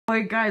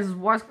Hey guys,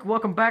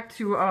 welcome back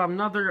to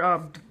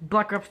another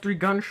Black Ops 3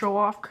 gun show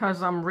off.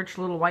 Cause I'm a rich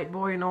little white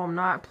boy. No, I'm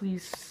not.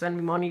 Please send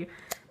me money.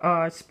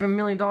 Spend $1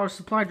 million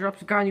supply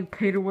drops. Got a new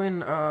pay to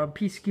win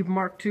Peacekeeper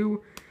Mark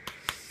 2.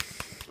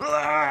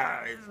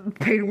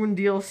 Pay to win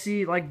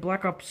DLC like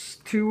Black Ops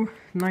 2.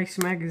 Nice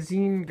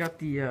magazine. Got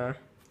the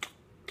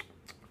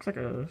looks like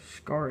a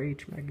Scar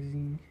H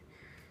magazine.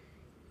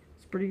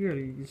 It's pretty good.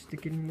 You can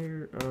stick it in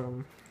there.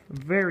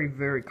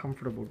 Very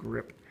comfortable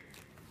grip.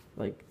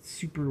 Like,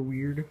 super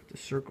weird. The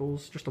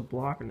circles, just a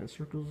block and the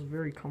circles,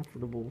 very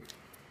comfortable.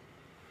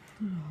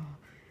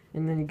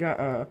 And then you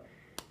got a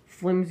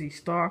flimsy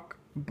stock,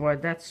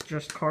 but that's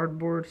just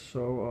cardboard,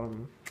 so,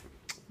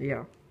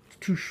 yeah. It's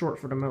too short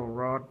for the metal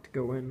rod to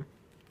go in.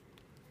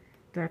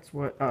 That's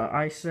what,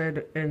 I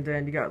said. And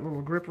then you got a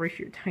little grip right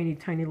here,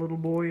 tiny little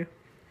boy.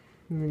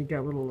 And then you got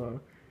a little,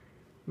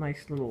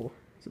 nice little,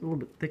 it's a little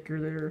bit thicker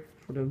there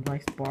for the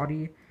nice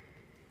body.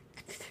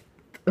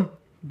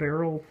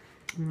 Barrel.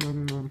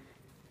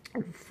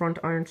 Front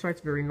iron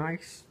sights, very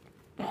nice.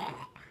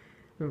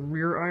 The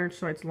rear iron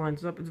sights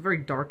lines up. It's very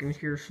dark in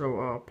here,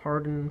 so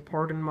pardon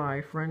my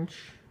French.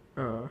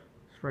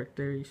 It's right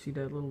there. You see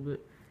that a little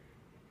bit.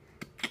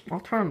 I'll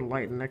turn on the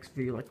light in the next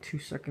video, like 2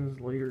 seconds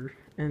later.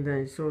 And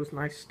then so it's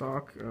nice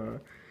stock.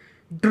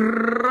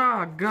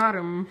 Got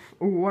him.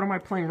 Ooh, what am I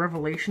playing?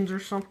 Revelations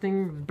or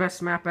something?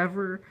 Best map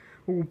ever.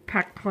 Ooh,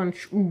 pack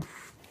punch.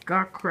 Oof.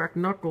 Got cracked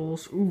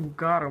knuckles. Ooh,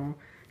 got him.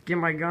 Get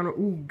my gun.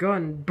 Ooh,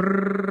 gun.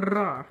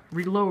 Brrrr.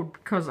 Reload,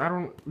 because I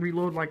don't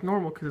reload like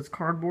normal, because it's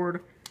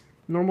cardboard.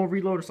 Normal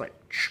reload is like,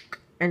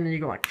 and then you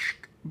go like,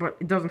 but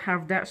it doesn't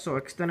have that, so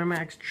extended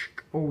mags.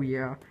 Oh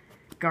yeah,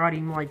 got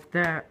him like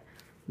that.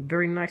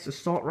 Very nice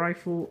assault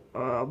rifle.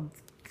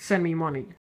 Send me money.